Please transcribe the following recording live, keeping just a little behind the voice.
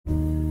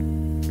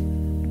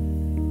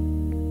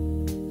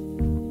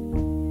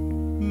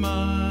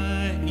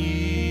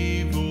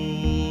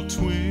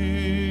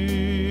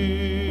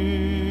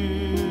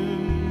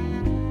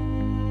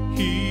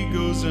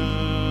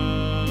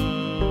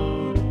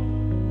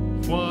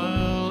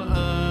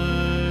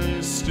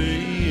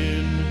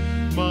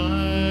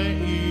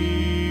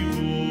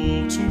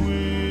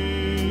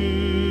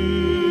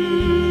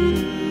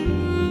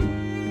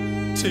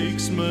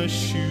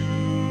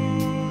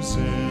shoes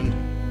and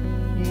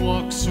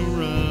walks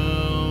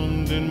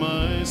around in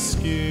my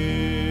skin.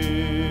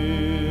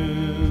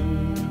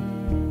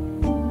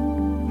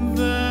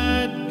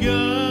 That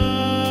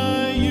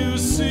guy you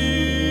see,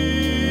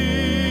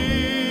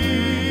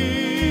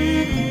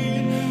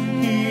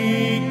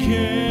 he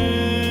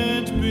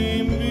can't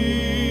be me.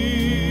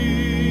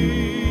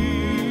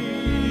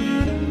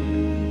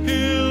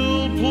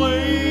 He'll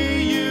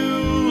play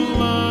you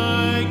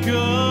like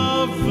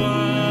a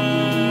violin.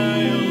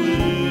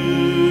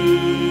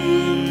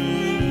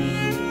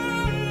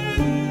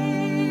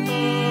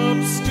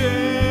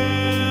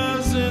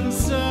 Upstairs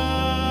inside,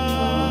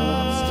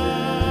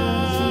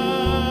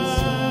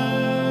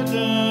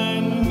 I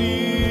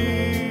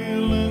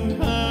kneel and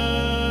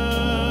hide,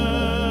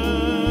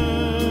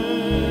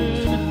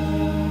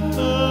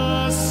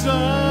 a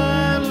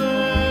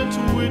silent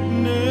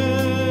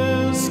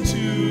witness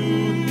to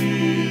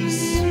his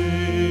sin.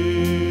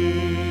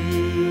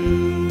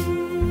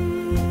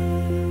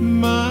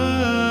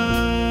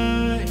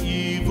 My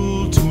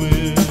evil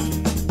twin.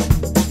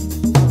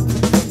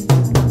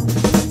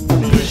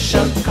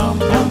 Push-up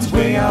compounds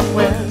way out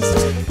west,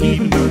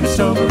 even Buddhists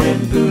over in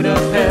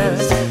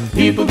Budapest.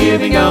 People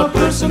giving out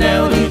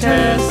personality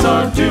tests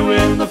aren't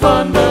doing the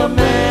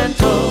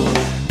fundamental.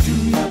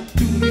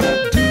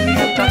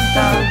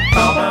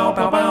 Bow, bow,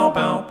 bow, bow,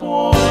 bow.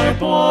 Boy,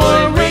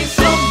 boy, raise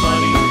some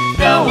money.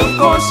 Now, of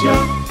course, you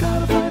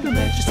gotta find a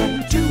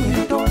legislator to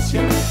endorse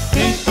you.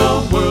 Paint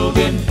the world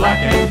in black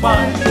and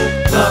white.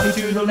 Lobby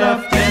to the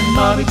left and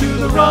lobby to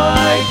the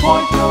right.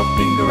 Point your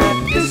finger at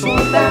this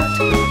or that,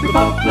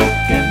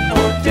 Republican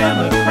or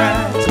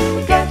Democrat.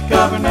 Get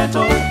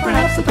governmental,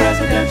 perhaps the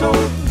presidential.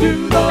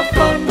 Do the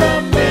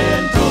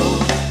fundamental.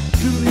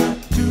 Juliet,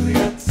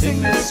 Juliet,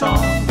 sing this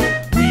song.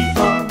 We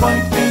are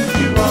right and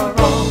you are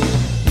wrong.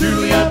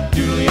 Juliet,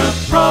 Juliet,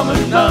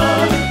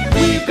 promenade.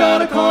 We've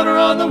got a corner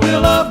on the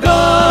will of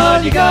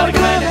God. You gotta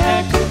kinda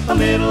act a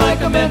little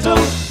like a mental,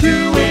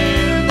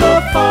 doing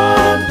the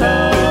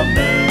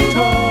fundamental.